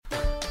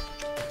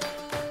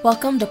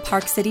Welcome to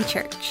Park City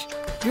Church.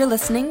 You're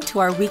listening to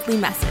our weekly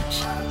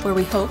message, where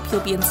we hope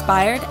you'll be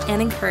inspired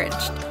and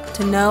encouraged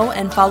to know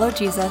and follow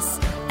Jesus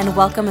and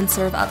welcome and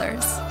serve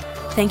others.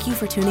 Thank you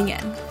for tuning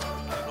in.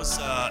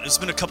 It's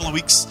been a couple of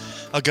weeks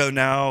ago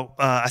now.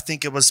 I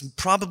think it was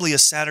probably a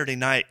Saturday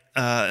night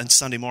and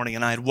Sunday morning,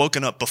 and I had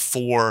woken up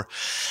before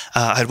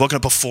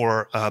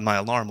my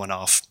alarm went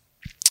off,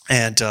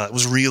 and it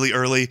was really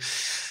early,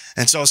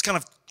 and so I was kind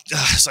of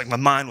it's like my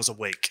mind was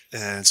awake,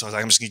 and so I was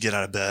like, I'm just gonna get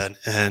out of bed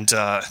and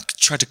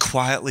tried to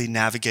quietly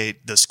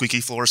navigate the squeaky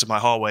floors of my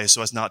hallway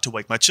so as not to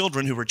wake my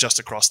children, who were just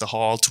across the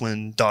hall,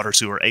 twin daughters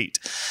who are 8.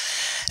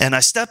 And I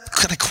step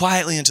kind of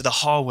quietly into the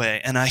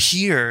hallway, and I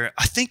hear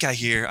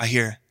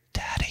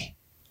Daddy.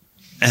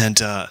 And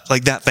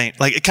like that faint,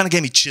 like it kind of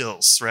gave me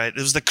chills, right? It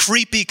was the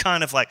creepy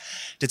kind of like,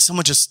 did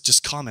someone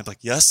just call me? I'm like,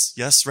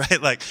 yes,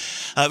 right? Like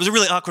it was a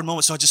really awkward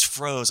moment, so I just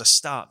froze. I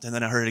stopped, and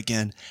then I heard it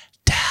again,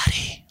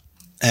 Daddy.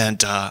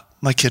 And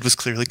my kid was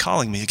clearly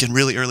calling me, again,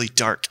 really early,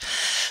 dark.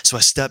 So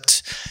I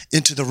stepped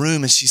into the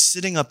room, and she's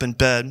sitting up in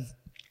bed,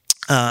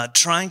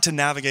 trying to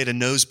navigate a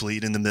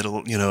nosebleed in the middle,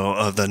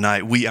 of the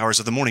night, wee hours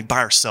of the morning,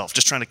 by herself,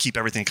 just trying to keep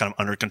everything kind of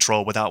under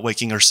control without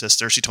waking her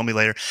sister. She told me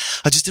later,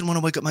 I just didn't want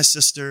to wake up my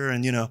sister,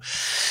 and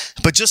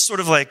but just sort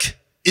of like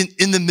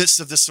in the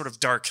midst of this sort of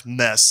dark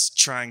mess,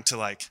 trying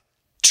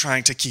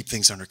to keep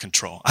things under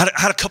control. I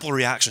had a couple of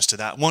reactions to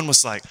that. One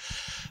was like,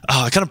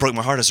 oh, it kind of broke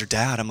my heart as her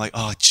dad. I'm like,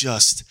 oh,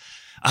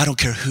 I don't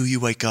care who you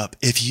wake up.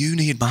 If you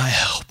need my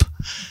help,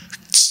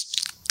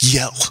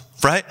 yell,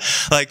 right?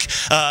 Like,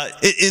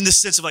 in the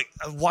sense of like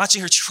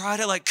watching her try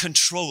to like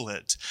control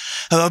it,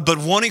 but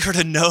wanting her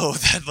to know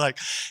that like,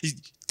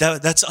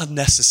 that's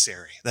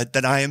unnecessary,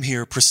 that I am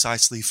here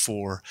precisely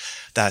for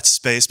that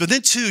space. But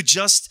then too,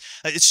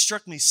 it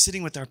struck me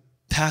sitting with our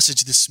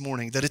passage this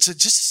morning that it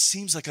just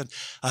seems like a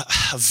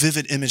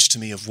vivid image to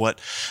me of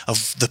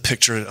the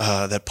picture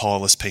that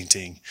Paul is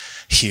painting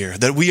here,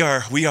 that we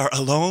are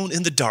alone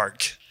in the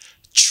dark,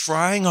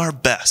 trying our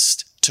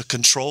best to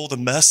control the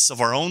mess of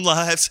our own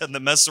lives and the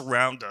mess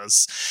around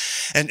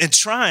us, and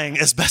trying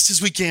as best as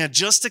we can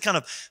just to kind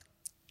of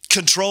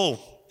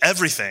control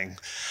everything,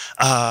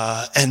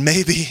 and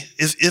maybe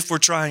if we're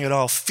trying at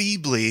all,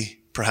 feebly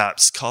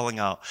perhaps calling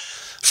out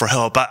for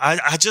help. I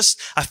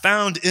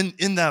found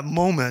in that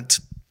moment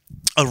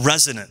a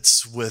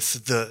resonance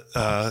with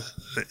the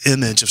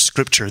image of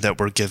Scripture that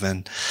we're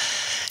given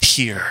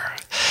here.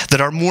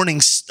 That our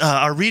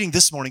reading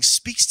this morning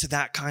speaks to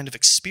that kind of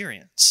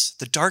experience,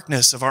 the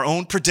darkness of our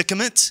own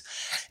predicament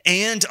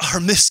and our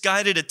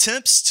misguided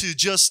attempts to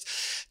just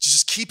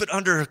keep it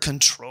under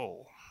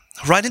control.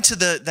 Right into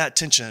that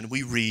tension,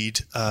 we read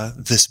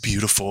this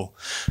beautiful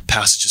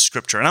passage of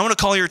Scripture. And I want to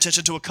call your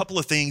attention to a couple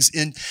of things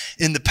in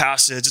the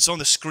passage. It's on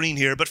the screen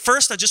here. But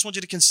first, I just want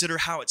you to consider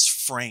how it's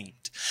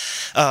framed.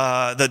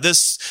 That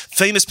this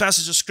famous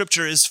passage of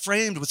Scripture is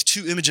framed with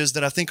two images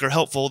that I think are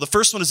helpful. The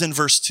first one is in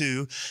verse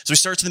 2. So we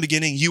start in the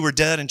beginning, you were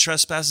dead in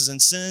trespasses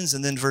and sins.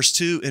 And then verse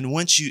 2, in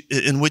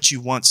which you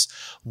once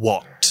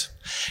walked.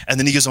 And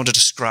then he goes on to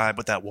describe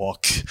what that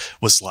walk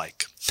was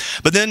like.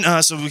 But then,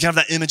 so we have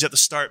that image at the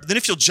start. But then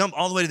if you'll jump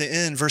all the way to the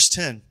end, verse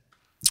 10,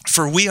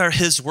 for we are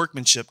his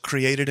workmanship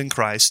created in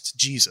Christ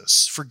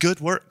Jesus for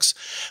good works,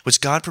 which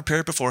God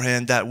prepared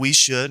beforehand that we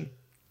should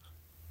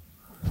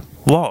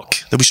walk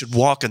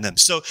in them.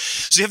 So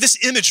you have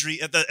this imagery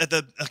at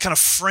the kind of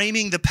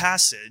framing the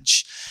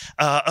passage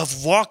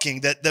of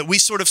walking, that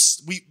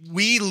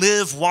we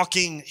live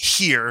walking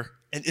here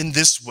and in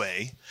this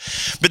way,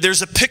 but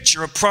there's a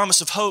picture, a promise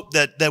of hope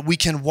that we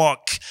can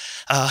walk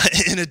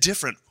in a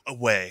different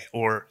way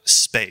or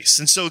space.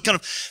 And so kind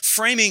of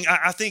framing,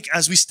 I think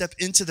as we step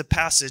into the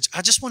passage,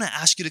 I just want to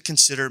ask you to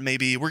consider,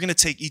 maybe we're going to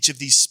take each of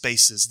these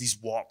spaces, these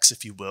walks,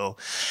 if you will,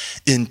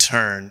 in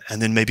turn, and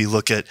then maybe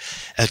look at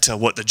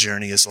what the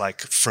journey is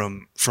like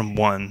from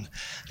one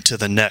to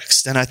the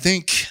next. And I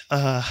think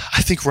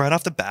right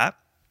off the bat,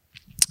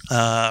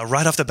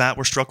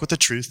 we're struck with the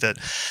truth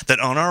that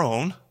on our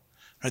own,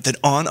 right, that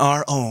on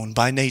our own,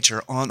 by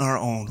nature, on our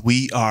own,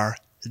 we are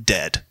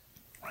dead.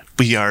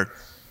 We are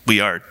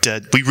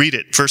dead. We read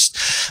it,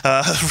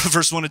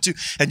 verse 1 and 2.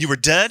 And you were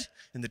dead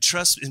in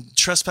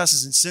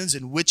trespasses and sins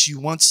in which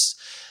you once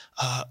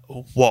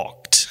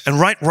walked. And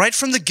right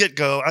from the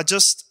get-go,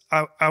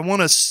 I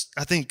want to,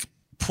 I think,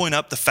 point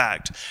up the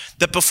fact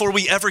that before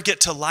we ever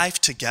get to life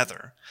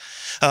together,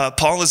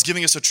 Paul is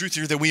giving us a truth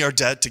here that we are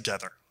dead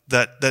together.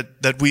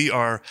 That we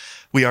are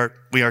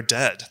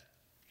dead.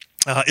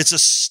 It's a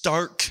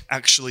stark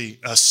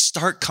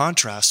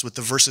contrast with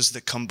the verses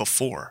that come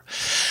before.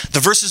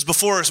 The verses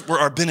before were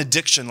our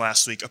benediction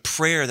last week, a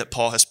prayer that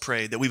Paul has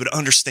prayed that we would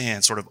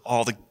understand sort of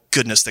all the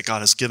goodness that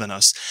God has given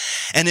us.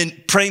 And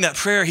in praying that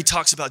prayer, he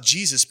talks about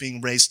Jesus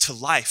being raised to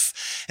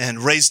life and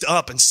raised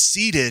up and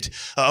seated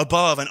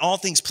above and all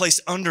things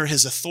placed under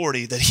his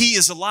authority, that he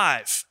is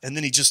alive. And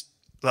then he just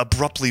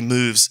abruptly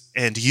moves,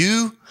 and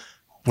you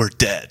were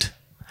dead.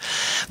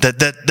 That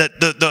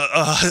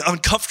the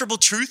uncomfortable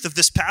truth of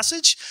this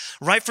passage,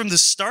 right from the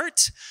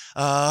start,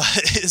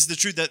 is the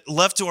truth that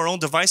left to our own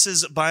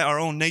devices by our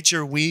own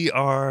nature, we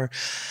are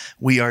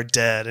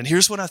dead. And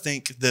here's what I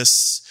think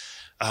this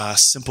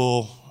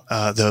simple,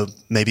 though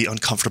maybe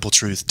uncomfortable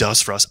truth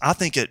does for us. I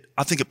think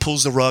it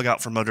pulls the rug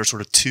out from under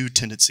sort of two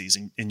tendencies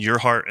in your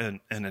heart and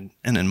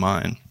in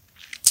mine.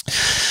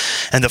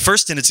 And the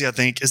first tendency, I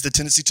think, is the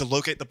tendency to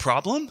locate the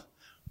problem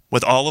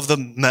with all of the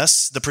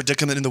mess, the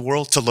predicament in the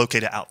world, to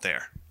locate it out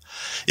there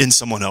in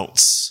someone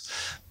else,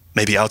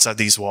 maybe outside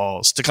these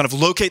walls, to kind of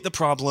locate the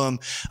problem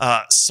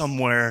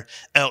somewhere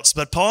else.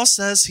 But Paul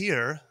says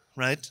here,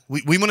 right,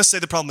 we want to say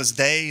the problem is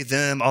they,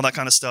 them, all that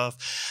kind of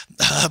stuff.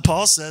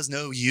 Paul says,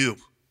 no, you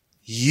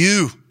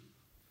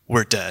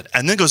were dead.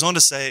 And then goes on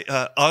to say,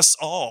 us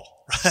all.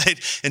 Right?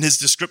 In his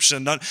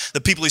description, not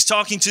the people he's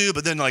talking to,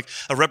 but then like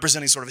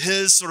representing sort of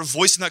his sort of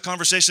voice in that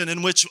conversation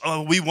in which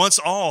we once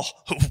all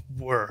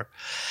were.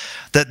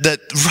 That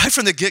right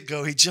from the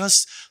get-go, he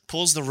just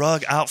pulls the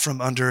rug out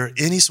from under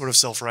any sort of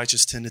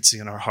self-righteous tendency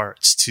in our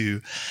hearts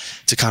to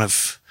kind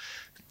of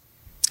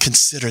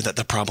consider that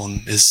the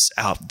problem is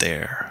out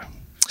there.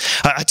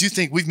 I do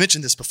think we've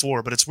mentioned this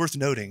before, but it's worth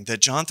noting that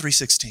John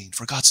 3:16,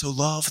 for God so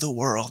loved the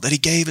world that he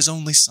gave his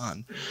only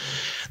son,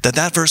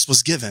 that verse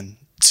was given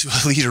to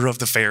a leader of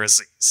the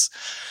Pharisees,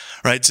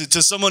 right?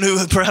 To someone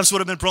who perhaps would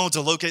have been prone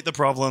to locate the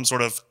problem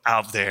sort of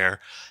out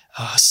there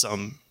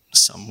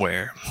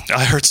somewhere.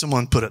 I heard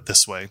someone put it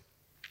this way.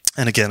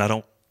 And again, I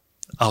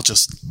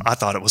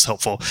thought it was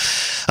helpful.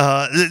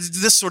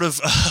 This sort of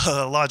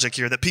logic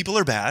here that people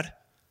are bad,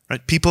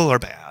 right? People are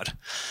bad.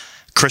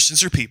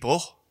 Christians are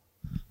people.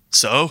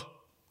 So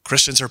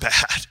Christians are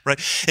bad, right?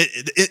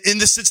 In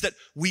the sense that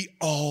we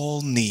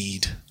all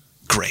need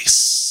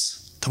grace.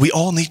 That we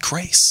all need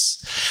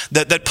grace.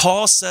 That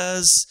Paul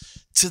says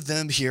to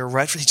them here,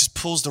 right? He just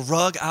pulls the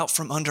rug out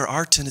from under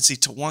our tendency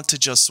to want to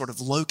just sort of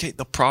locate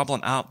the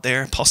problem out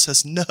there. Paul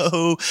says,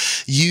 no,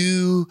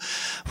 you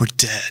were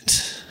dead.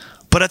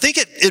 But I think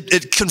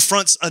it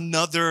confronts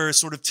another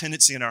sort of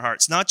tendency in our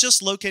hearts, not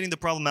just locating the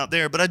problem out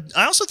there, but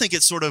I also think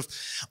it sort of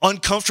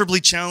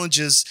uncomfortably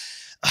challenges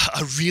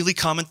a really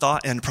common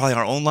thought in probably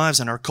our own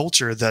lives and our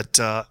culture that,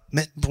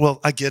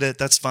 well, I get it,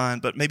 that's fine,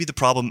 but maybe the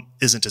problem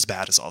isn't as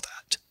bad as all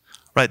that.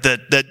 Right,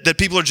 that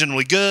people are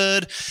generally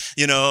good,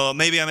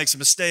 maybe I make some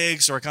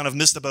mistakes or I kind of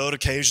miss the boat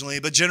occasionally,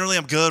 but generally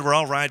I'm good, we're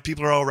all right,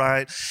 people are all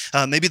right.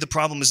 Maybe the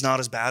problem is not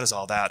as bad as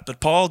all that.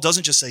 But Paul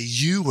doesn't just say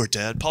you were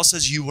dead, Paul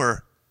says you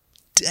were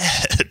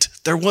dead.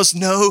 There was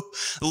no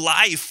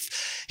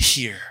life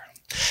here.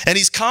 And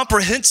he's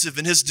comprehensive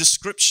in his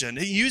description.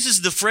 He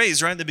uses the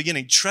phrase right in the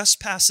beginning,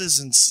 trespasses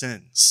and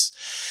sins.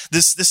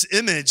 This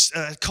image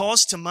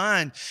calls to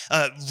mind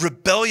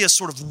rebellious,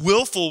 sort of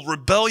willful,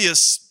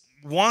 rebellious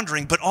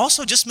wandering, but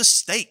also just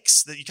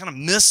mistakes that you kind of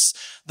miss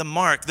the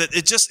mark, that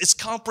it's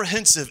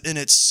comprehensive in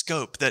its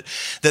scope, that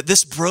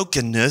this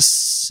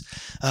brokenness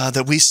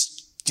that we,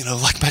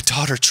 like my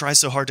daughter, try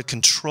so hard to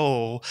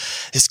control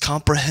is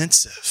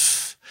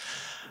comprehensive.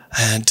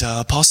 And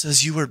Paul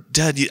says, you were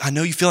dead. I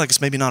know you feel like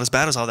it's maybe not as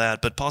bad as all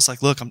that, but Paul's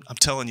like, look, I'm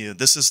telling you,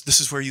 this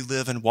is where you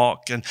live and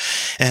walk.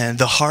 And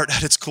the heart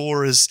at its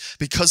core is,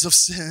 because of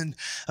sin,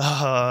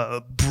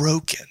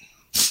 broken.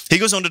 He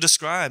goes on to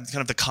describe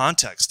kind of the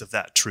context of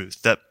that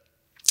truth, that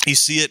you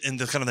see it in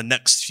the kind of the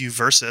next few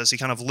verses. He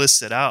kind of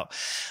lists it out.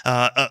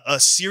 A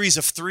series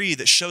of three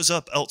that shows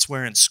up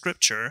elsewhere in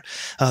Scripture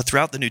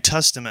throughout the New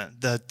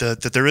Testament, that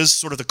there is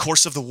sort of the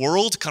course of the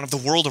world, kind of the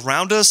world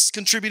around us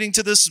contributing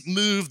to this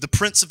move, the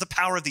prince of the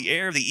power of the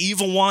air, the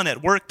evil one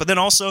at work, but then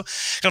also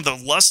kind of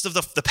the lust of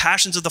the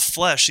passions of the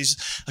flesh.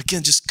 He's,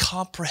 again, just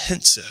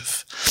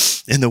comprehensive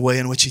in the way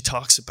in which he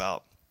talks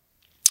about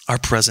our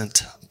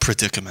present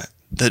predicament.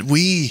 That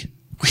we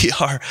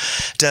are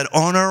dead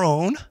on our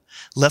own,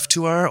 left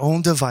to our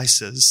own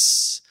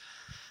devices.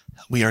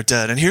 We are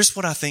dead. And here's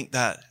what I think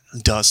that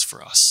does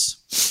for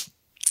us.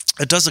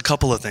 It does a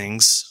couple of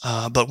things,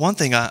 but one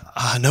thing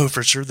I know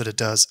for sure that it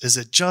does is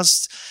it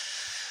just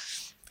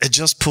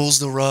pulls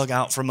the rug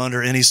out from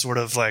under any sort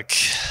of like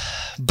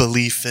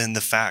belief in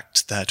the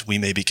fact that we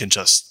maybe can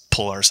just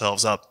pull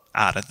ourselves up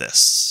out of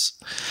this.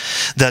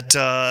 That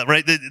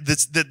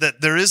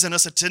there is in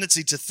us a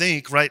tendency to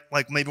think, right,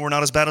 like maybe we're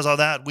not as bad as all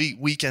that.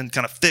 We can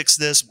kind of fix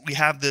this. We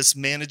have this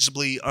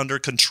manageably under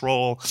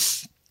control.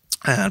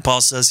 And Paul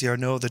says here,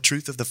 no, the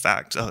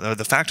fact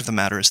of the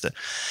matter is that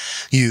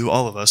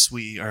all of us,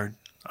 we are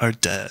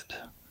dead.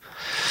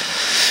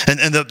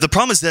 And the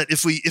problem is that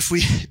if we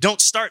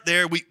don't start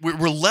there,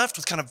 we're left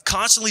with kind of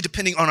constantly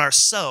depending on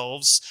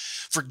ourselves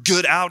for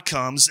good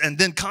outcomes, and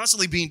then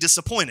constantly being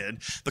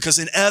disappointed, because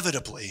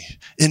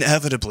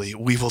inevitably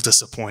we will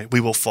disappoint. We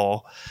will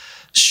fall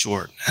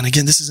short. And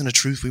again, this isn't a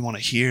truth we want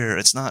to hear.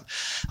 It's not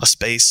a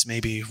space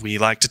maybe we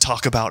like to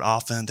talk about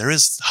often. There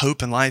is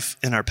hope and life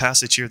in our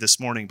passage here this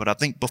morning, but I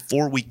think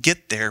before we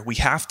get there, we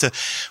have to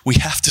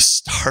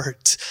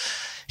start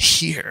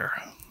here.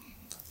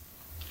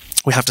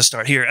 We have to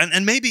start here.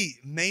 And maybe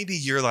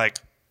you're like,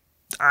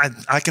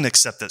 I can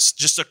accept this.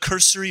 Just a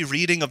cursory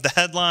reading of the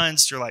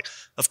headlines, you're like,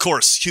 of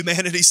course,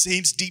 humanity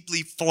seems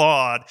deeply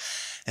flawed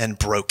and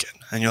broken.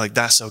 And you're like,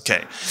 that's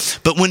okay.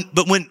 But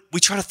when we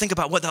try to think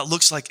about what that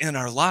looks like in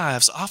our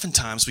lives,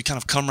 oftentimes we kind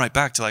of come right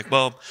back to like,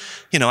 well,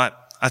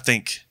 I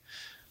think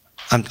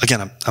I'm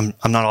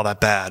not all that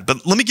bad.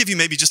 But let me give you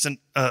maybe just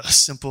a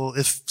simple,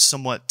 if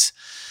somewhat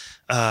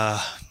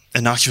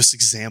innocuous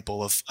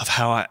example of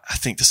how I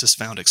think this has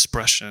found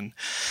expression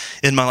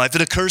in my life.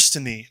 It occurs to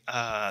me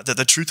that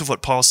the truth of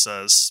what Paul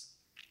says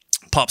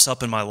pops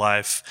up in my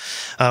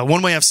life.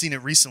 One way I've seen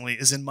it recently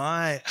is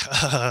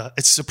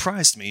it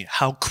surprised me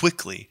how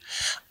quickly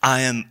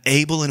I am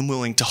able and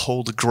willing to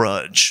hold a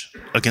grudge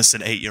against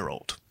an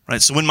 8-year-old,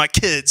 right? So when my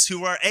kids,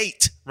 who are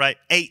 8, right?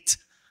 8,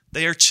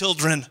 they are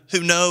children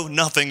who know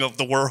nothing of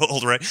the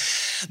world, right?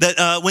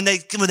 That when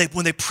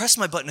they press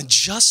my button in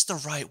just the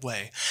right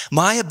way,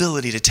 my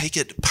ability to take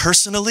it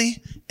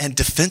personally and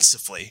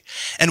defensively,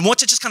 and want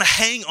to just kind of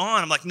hang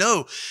on. I'm like,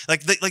 no,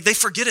 like they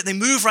forget it. They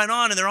move right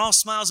on, and they're all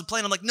smiles and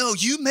playing. I'm like, no,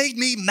 you made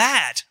me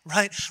mad,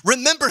 right?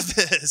 Remember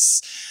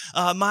this.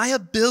 My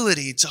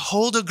ability to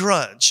hold a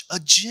grudge, a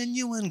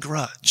genuine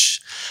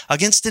grudge,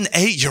 against an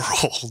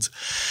 8-year-old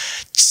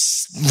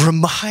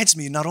reminds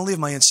me not only of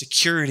my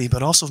insecurity,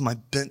 but also of my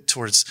bent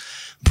towards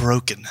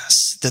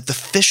brokenness, that the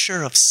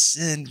fissure of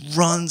sin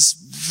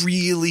runs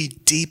really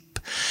deep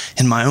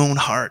in my own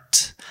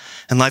heart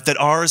and life, that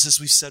ours, as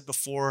we've said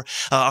before,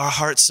 our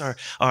hearts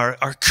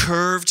are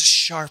curved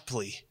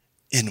sharply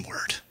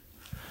inward.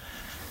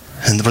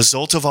 And the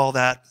result of all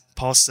that,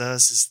 Paul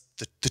says, is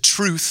the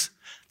truth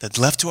that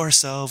left to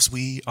ourselves,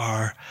 we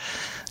are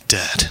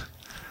dead.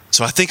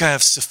 So I think I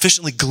have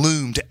sufficiently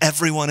gloomed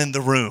everyone in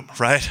the room,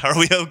 right? Are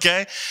we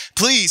okay?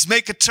 Please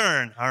make a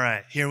turn. All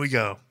right, here we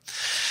go.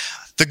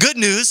 The good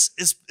news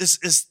is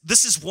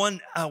this is one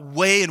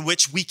way in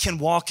which we can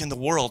walk in the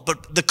world.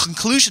 But the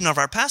conclusion of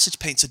our passage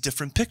paints a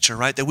different picture,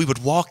 right? That we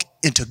would walk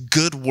into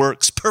good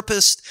works,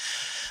 purposed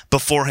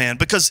beforehand.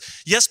 Because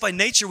yes, by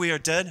nature we are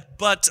dead,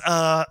 but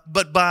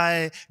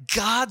by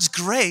God's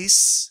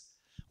grace,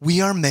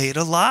 we are made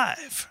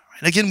alive.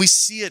 And again, we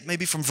see it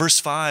maybe from verse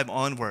 5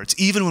 onwards.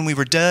 Even when we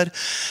were dead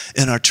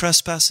in our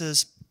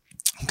trespasses,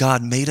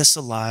 God made us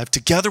alive.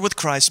 Together with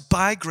Christ,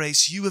 by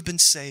grace, you have been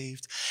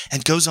saved.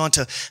 And goes on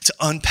to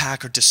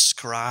unpack or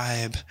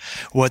describe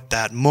what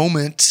that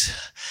moment,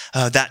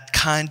 that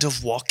kind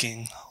of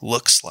walking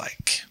looks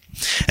like.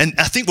 And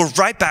I think we're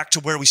right back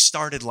to where we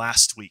started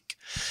last week.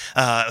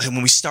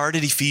 When we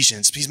started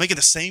Ephesians, he's making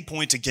the same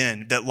point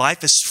again, that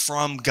life is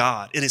from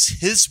God. It is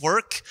his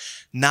work,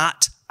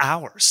 not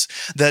ours.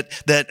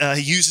 That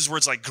he uses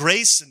words like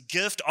grace and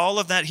gift. All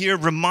of that here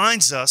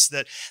reminds us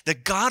that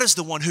God is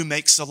the one who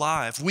makes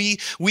alive. We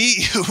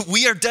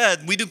are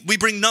dead. We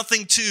bring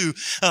nothing to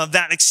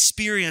that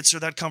experience or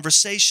that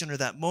conversation or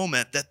that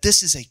moment. That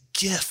this is a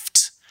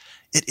gift.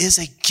 It is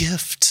a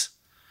gift.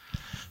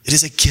 It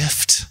is a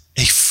gift,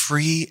 a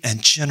free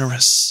and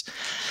generous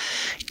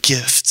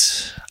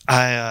gift.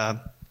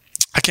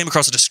 I came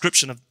across a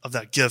description of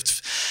that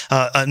gift.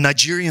 A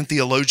Nigerian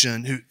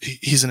theologian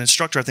he's an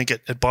instructor, I think,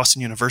 at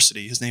Boston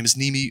University. His name is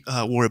Nimi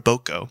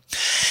Wariboko.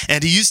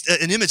 And he used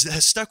an image that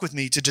has stuck with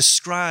me to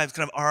describe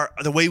kind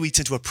of the way we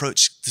tend to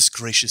approach this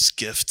gracious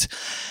gift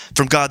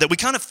from God. That we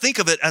kind of think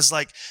of it as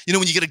like,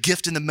 when you get a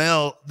gift in the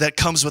mail that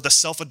comes with a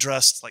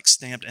self-addressed, like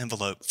stamped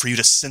envelope for you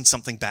to send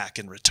something back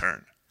in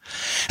return.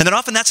 And then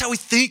often that's how we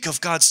think of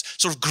God's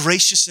sort of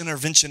gracious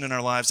intervention in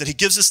our lives, that he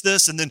gives us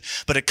this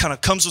but it kind of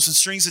comes with some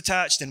strings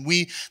attached, and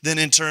we then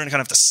in turn kind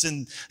of have to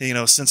send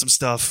some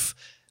stuff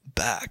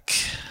back.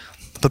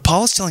 But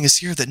Paul is telling us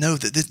here that no,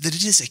 that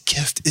it is a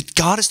gift.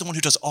 God is the one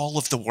who does all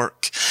of the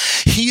work.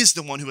 He is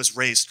the one who has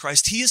raised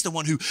Christ. He is the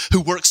one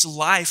who works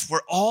life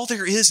where all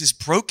there is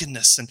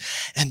brokenness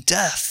and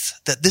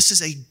death, that this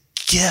is a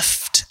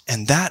gift.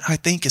 And that, I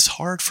think, is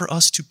hard for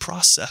us to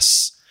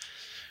process.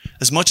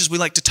 As much as we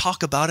like to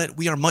talk about it,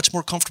 we are much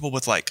more comfortable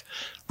with like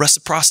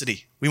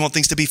reciprocity. We want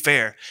things to be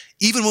fair.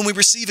 Even when we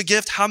receive a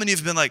gift, how many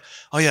have been like,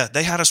 oh yeah,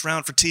 they had us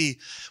round for tea.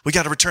 We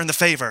got to return the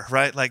favor,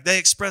 right? Like they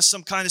expressed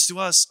some kindness to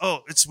us.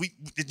 Oh, we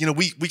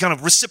kind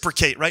of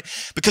reciprocate, right?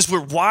 Because we're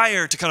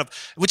wired to kind of,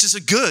 which is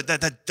a good,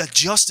 that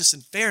justice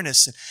and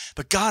fairness.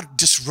 But God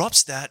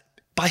disrupts that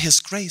by his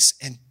grace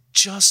and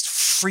just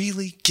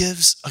freely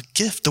gives a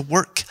gift. The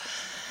work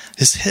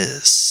is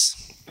his.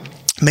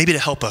 Maybe to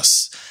help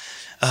us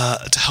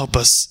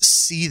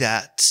see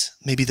that,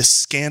 maybe the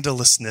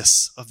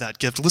scandalousness of that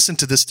gift. Listen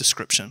to this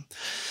description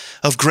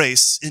of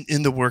grace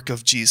in the work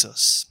of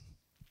Jesus.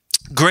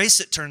 Grace,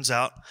 it turns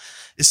out,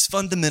 is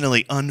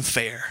fundamentally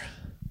unfair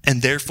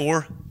and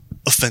therefore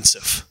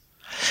offensive.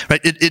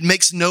 Right? It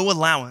makes no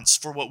allowance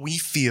for what we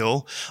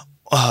feel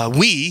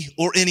we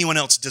or anyone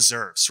else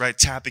deserves, right?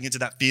 Tapping into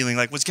that feeling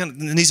like there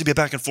needs to be a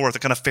back and forth, a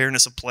kind of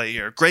fairness of play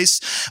here. Grace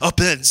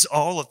upends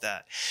all of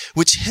that,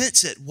 which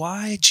hints at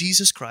why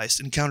Jesus Christ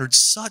encountered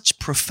such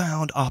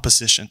profound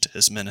opposition to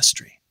his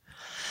ministry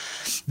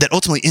that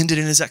ultimately ended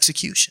in his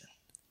execution.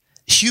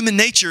 Human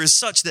nature is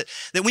such that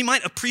we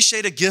might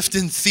appreciate a gift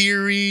in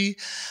theory,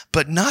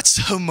 but not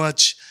so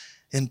much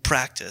in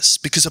practice,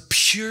 because a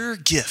pure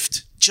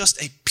gift,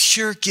 just a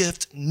pure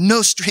gift,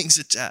 no strings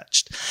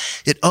attached,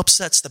 it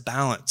upsets the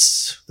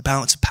balance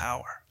of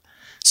power,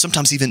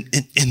 sometimes even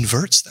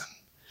inverts them.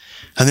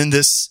 And then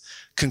this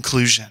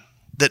conclusion,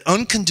 that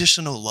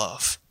unconditional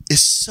love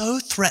is so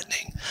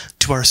threatening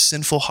to our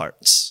sinful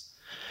hearts,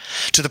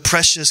 to the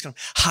precious kind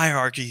of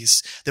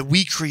hierarchies that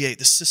we create,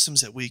 the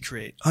systems that we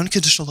create.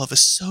 Unconditional love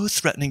is so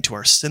threatening to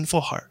our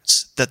sinful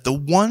hearts that the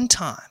one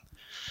time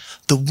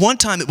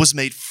it was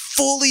made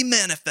fully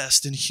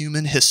manifest in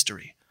human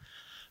history,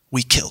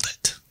 we killed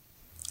it.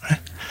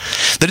 Right?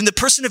 That in the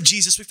person of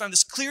Jesus, we find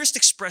this clearest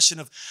expression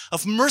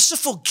of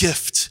merciful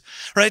gift,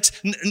 right?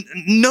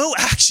 No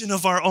action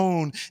of our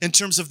own in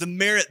terms of the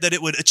merit that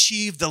it would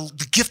achieve,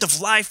 the gift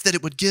of life that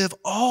it would give,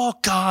 all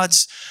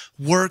God's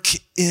work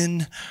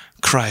in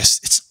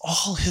Christ. It's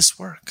all his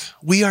work.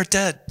 We are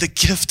dead. The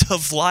gift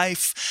of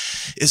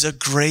life is a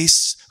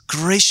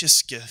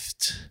gracious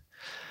gift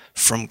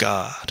from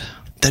God,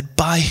 that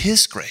by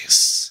his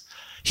grace,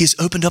 he's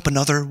opened up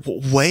another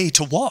way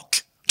to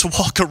walk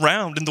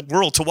around in the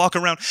world, to walk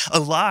around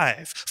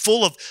alive,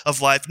 full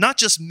of life, not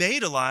just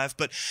made alive,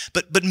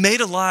 but made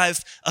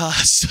alive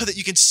so that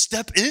you can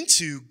step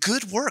into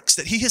good works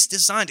that he has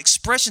designed,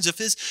 expressions of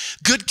his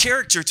good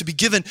character to be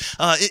given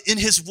in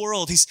his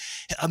world. He's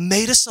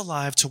made us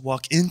alive to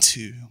walk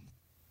into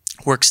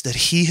works that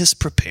he has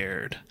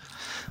prepared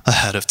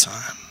ahead of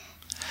time.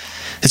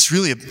 It's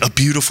really a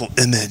beautiful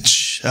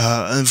image.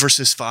 In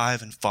verses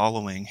 5 and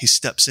following, he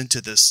steps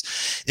into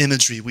this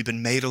imagery. We've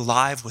been made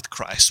alive with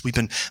Christ. We've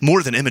been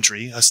more than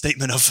imagery, a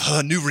statement of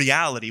a new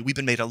reality. We've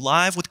been made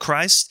alive with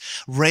Christ,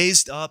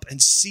 raised up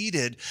and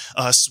seated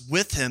us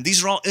with him.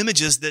 These are all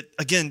images that,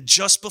 again,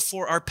 just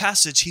before our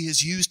passage, he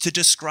has used to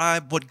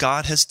describe what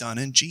God has done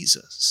in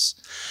Jesus.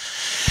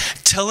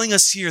 Telling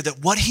us here that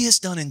what he has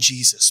done in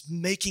Jesus,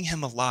 making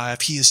him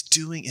alive, he is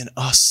doing in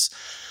us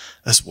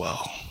as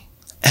well.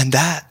 And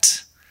that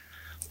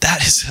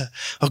is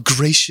a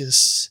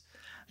gracious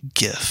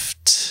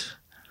gift.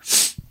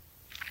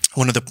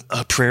 One of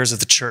the prayers of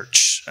the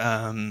church,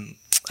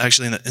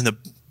 actually in the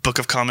Book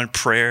of Common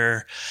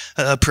Prayer,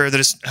 a prayer that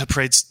is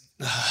prayed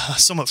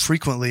somewhat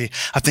frequently,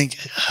 I think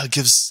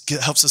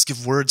helps us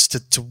give words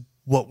to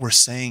what we're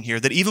saying here.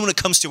 That even when it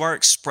comes to our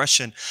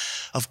expression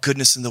of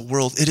goodness in the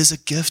world, it is a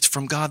gift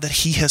from God that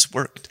he has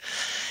worked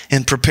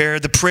and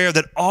prepared. The prayer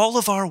that all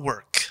of our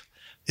work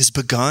is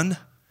begun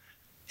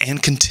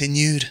and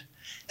continued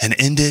and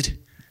ended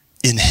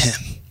in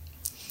him.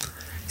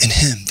 In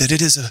him. That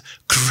it is a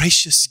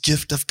gracious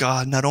gift of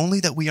God, not only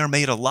that we are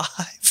made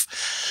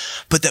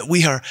alive, but that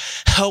we are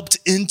helped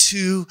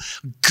into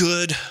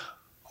good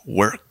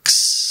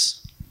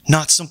works.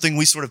 Not something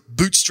we sort of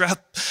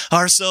bootstrap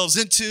ourselves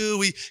into.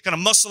 We kind of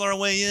muscle our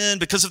way in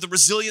because of the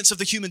resilience of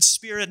the human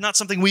spirit. Not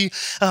something we,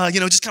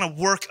 just kind of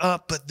work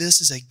up, but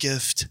this is a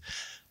gift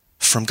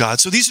from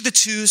God. So these are the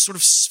two sort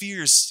of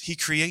spheres he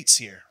creates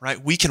here,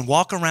 right? We can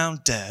walk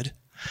around dead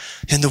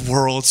in the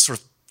world, sort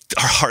of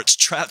our hearts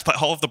trapped by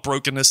all of the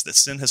brokenness that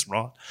sin has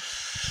wrought,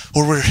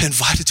 or we're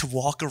invited to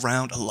walk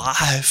around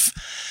alive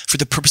for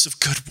the purpose of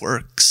good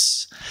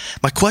works.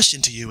 My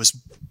question to you is,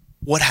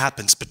 what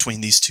happens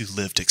between these two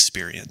lived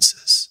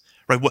experiences?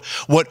 Right?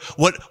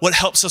 What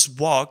helps us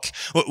walk?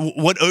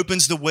 What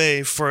opens the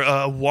way for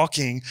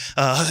walking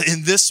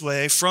in this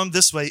way, from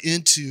this way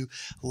into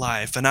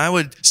life? And I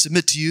would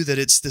submit to you that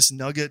it's this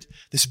nugget,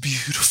 this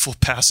beautiful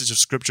passage of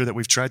scripture that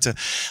we've tried to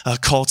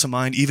call to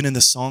mind, even in the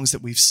songs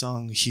that we've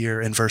sung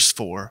here in verse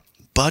 4.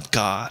 But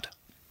God,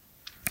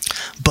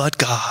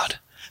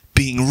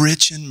 being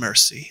rich in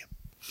mercy,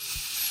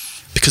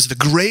 because of the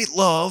great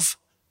love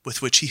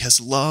with which he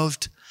has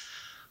loved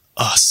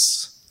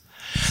us.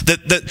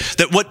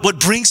 That what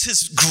brings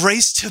his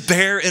grace to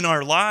bear in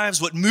our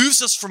lives, what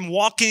moves us from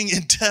walking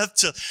in death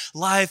to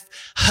life,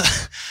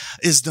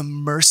 is the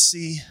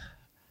mercy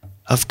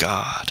of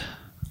God.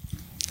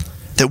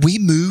 That we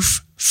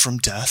move from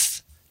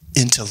death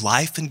into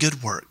life and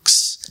good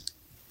works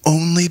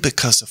only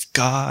because of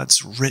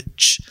God's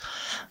rich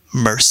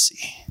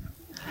mercy.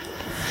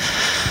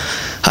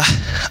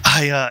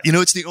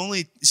 It's the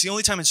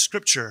only time in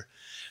Scripture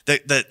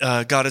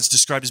that God is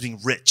described as being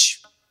rich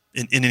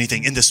in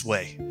anything in this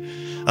way.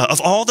 Of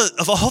all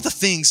the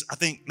things I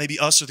think maybe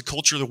us or the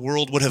culture of the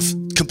world would have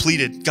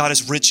completed, God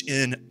is rich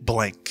in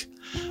blank.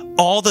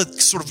 All the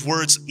sort of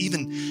words,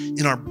 even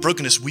in our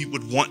brokenness, we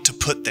would want to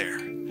put there.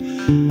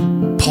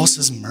 Paul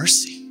says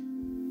mercy.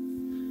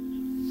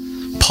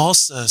 Paul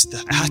says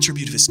the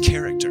attribute of his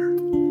character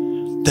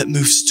that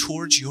moves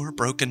towards your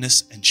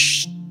brokenness and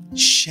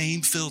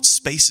shame-filled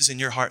spaces in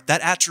your heart, that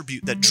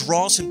attribute that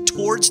draws him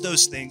towards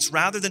those things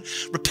rather than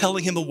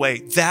repelling him away,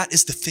 that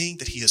is the thing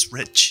that he is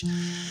rich.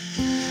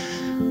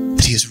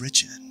 That he is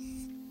rich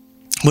in.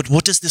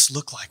 What does this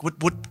look like?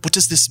 What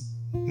does this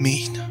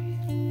mean?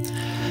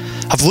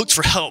 I've looked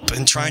for help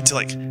in trying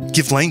to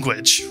give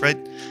language, right?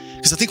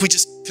 Because I think we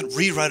just can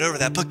read right over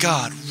that. But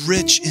God,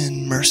 rich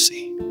in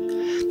mercy.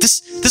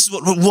 This is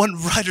what one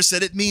writer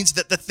said. It means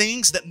that the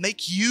things that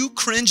make you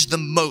cringe the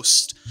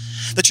most,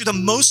 that you're the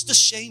most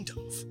ashamed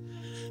of,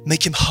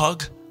 make him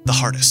hug the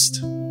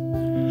hardest.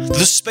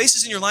 The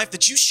spaces in your life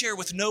that you share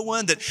with no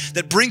one,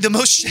 that bring the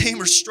most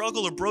shame or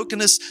struggle or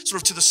brokenness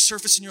sort of to the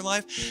surface in your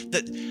life,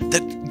 that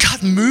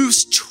God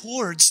moves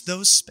towards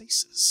those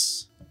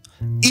spaces.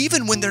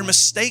 Even when they're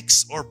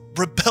mistakes or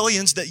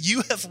rebellions that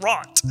you have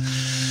wrought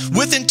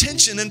with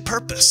intention and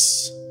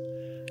purpose,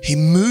 he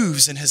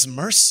moves in his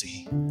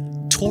mercy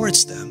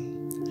towards them.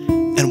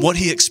 And what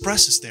he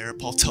expresses there,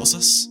 Paul tells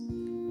us,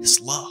 is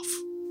love.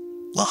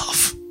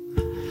 Love.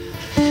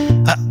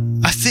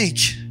 I think,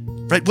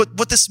 right,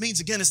 what this means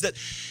again is that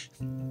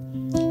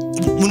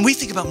when we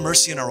think about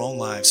mercy in our own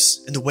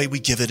lives and the way we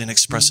give it and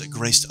express it,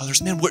 grace to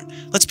others, man,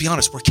 let's be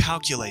honest, we're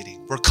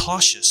calculating, we're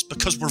cautious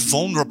because we're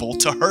vulnerable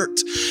to hurt,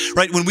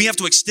 right? When we have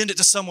to extend it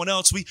to someone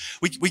else, we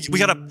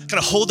got to kind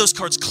of hold those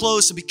cards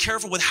close and be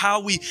careful with how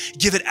we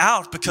give it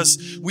out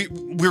because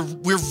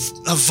we're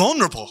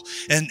vulnerable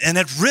and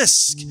at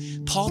risk.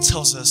 Paul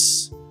tells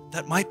us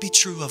that might be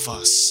true of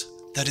us.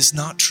 That is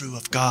not true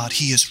of God.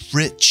 He is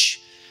rich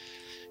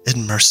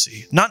in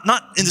mercy. Not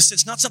in the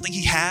sense, not something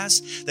he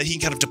has that he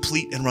can kind of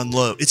deplete and run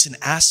low. It's an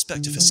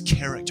aspect of his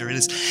character.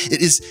 It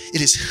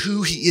is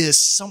who he is,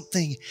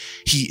 something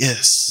he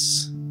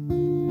is.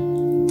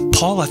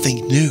 Paul, I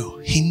think,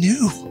 knew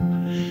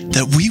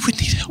that we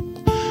would need help.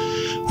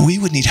 We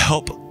would need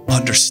help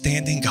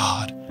understanding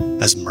God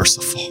as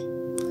merciful.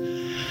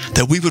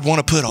 That we would want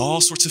to put all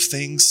sorts of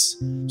things,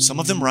 some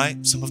of them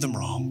right, some of them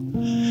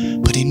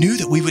wrong. But he knew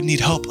that we would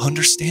need help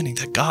understanding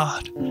that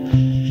God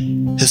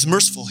is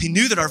merciful. He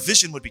knew that our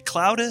vision would be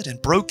clouded and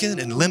broken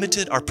and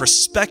limited, our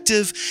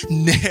perspective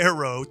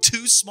narrow,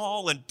 too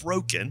small and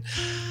broken.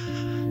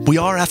 We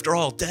are, after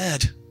all,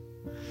 dead.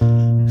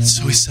 And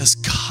so he says,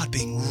 God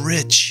being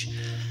rich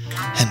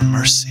in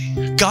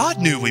mercy. God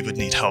knew we would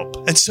need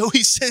help. And so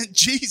he sent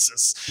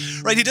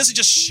Jesus, right? He doesn't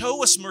just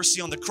show us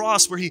mercy on the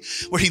cross where he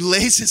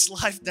lays his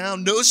life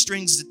down, no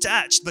strings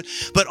attached,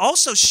 but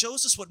also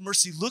shows us what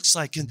mercy looks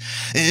like and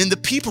the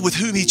people with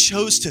whom he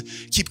chose to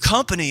keep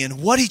company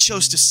and what he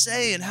chose to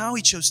say and how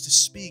he chose to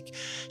speak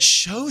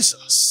shows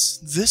us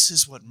this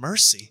is what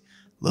mercy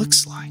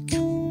looks like.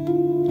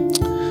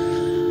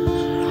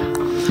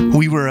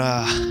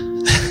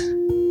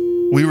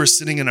 We were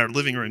sitting in our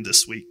living room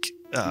this week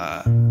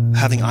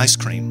having ice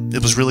cream.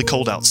 It was really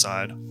cold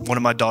outside. One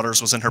of my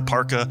daughters was in her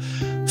parka,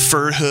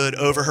 fur hood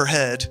over her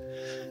head,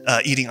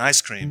 eating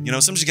ice cream. You know,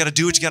 sometimes you got to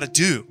do what you got to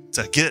do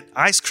to get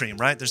ice cream,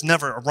 right? There's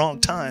never a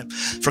wrong time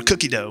for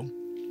cookie dough,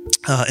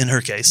 in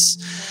her case.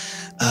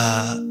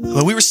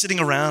 But we were sitting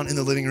around in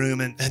the living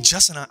room, and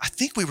Jess and I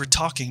think we were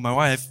talking, my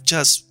wife,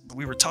 Jess,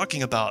 we were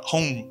talking about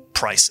home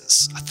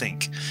prices, I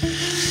think.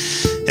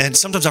 And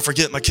sometimes I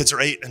forget my kids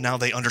are 8 and now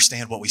they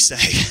understand what we say.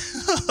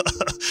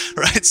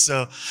 Right?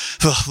 So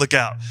look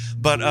out.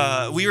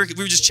 But we were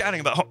just chatting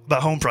about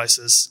home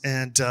prices.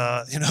 And,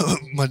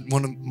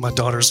 one of my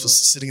daughters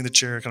was sitting in the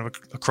chair kind of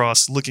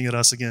across, looking at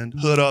us again,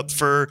 hood up,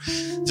 fur,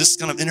 just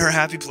kind of in her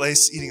happy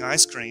place, eating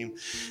ice cream.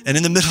 And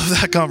in the middle of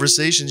that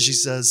conversation, she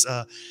says,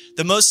 I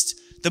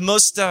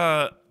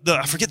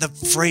forget the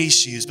phrase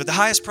she used, but the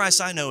highest price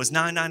I know is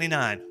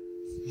 $9.99.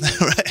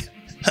 Right?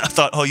 I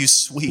thought, oh, you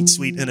sweet,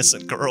 sweet,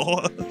 innocent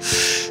girl.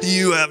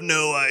 You have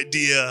no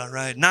idea,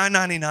 right?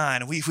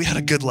 $9.99. We had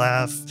a good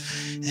laugh.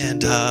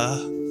 And,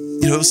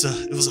 it was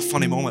a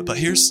funny moment. But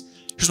here's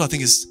what I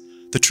think is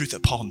the truth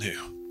that Paul knew.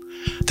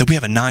 That we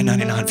have a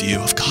 $9.99 view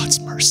of God's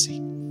mercy.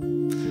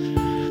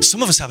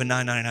 Some of us have a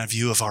 $9.99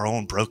 view of our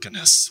own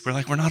brokenness. We're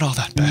like, we're not all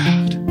that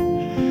bad.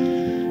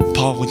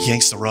 Paul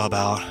yanks the rug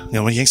out.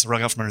 When he yanks the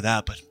rug out from under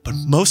that. But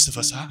most of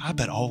us, I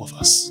bet all of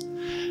us,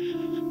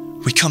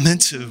 we come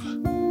into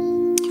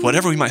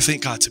whatever we might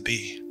think God to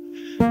be,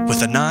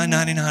 with a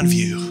 $9.99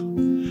 view,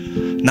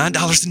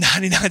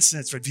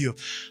 $9.99 right view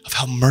of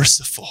how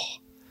merciful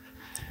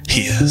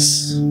he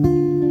is.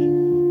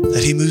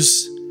 That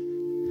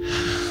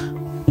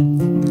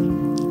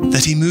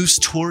he moves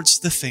towards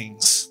the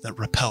things that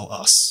repel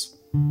us.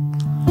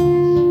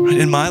 Right?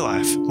 In my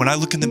life, when I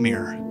look in the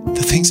mirror,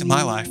 the things in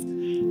my life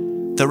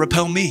that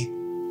repel me,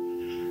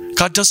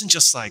 God doesn't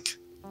just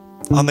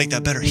I'll make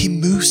that better. He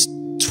moves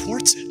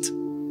towards it.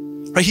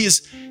 Right? He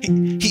is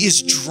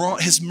drawn.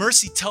 His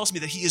mercy tells me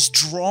that he is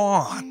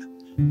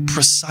drawn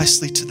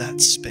precisely to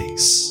that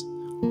space.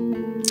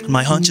 And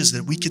my hunch is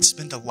that we could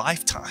spend a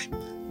lifetime,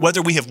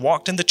 whether we have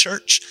walked in the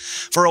church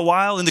for a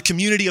while, in the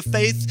community of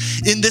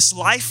faith, in this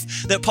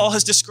life that Paul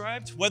has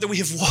described, whether we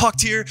have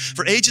walked here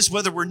for ages,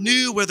 whether we're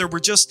new, whether we're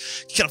just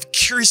kind of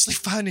curiously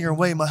finding our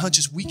way, my hunch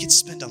is we could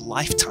spend a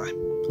lifetime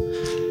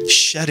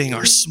shedding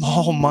our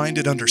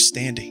small-minded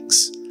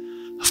understandings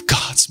of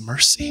God's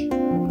mercy.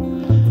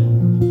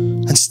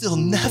 And still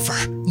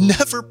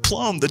never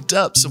plumb the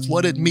depths of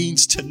what it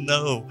means to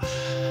know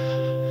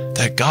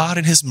that God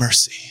in his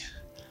mercy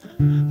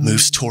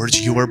moves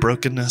towards your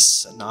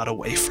brokenness and not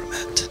away from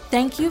it.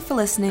 Thank you for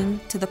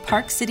listening to the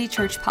Park City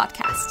Church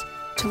podcast.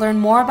 To learn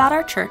more about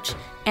our church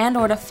and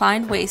or to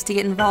find ways to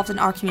get involved in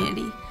our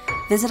community,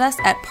 visit us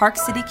at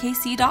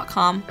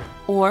parkcitykc.com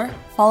or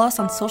follow us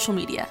on social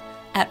media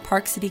at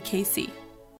parkcitykc.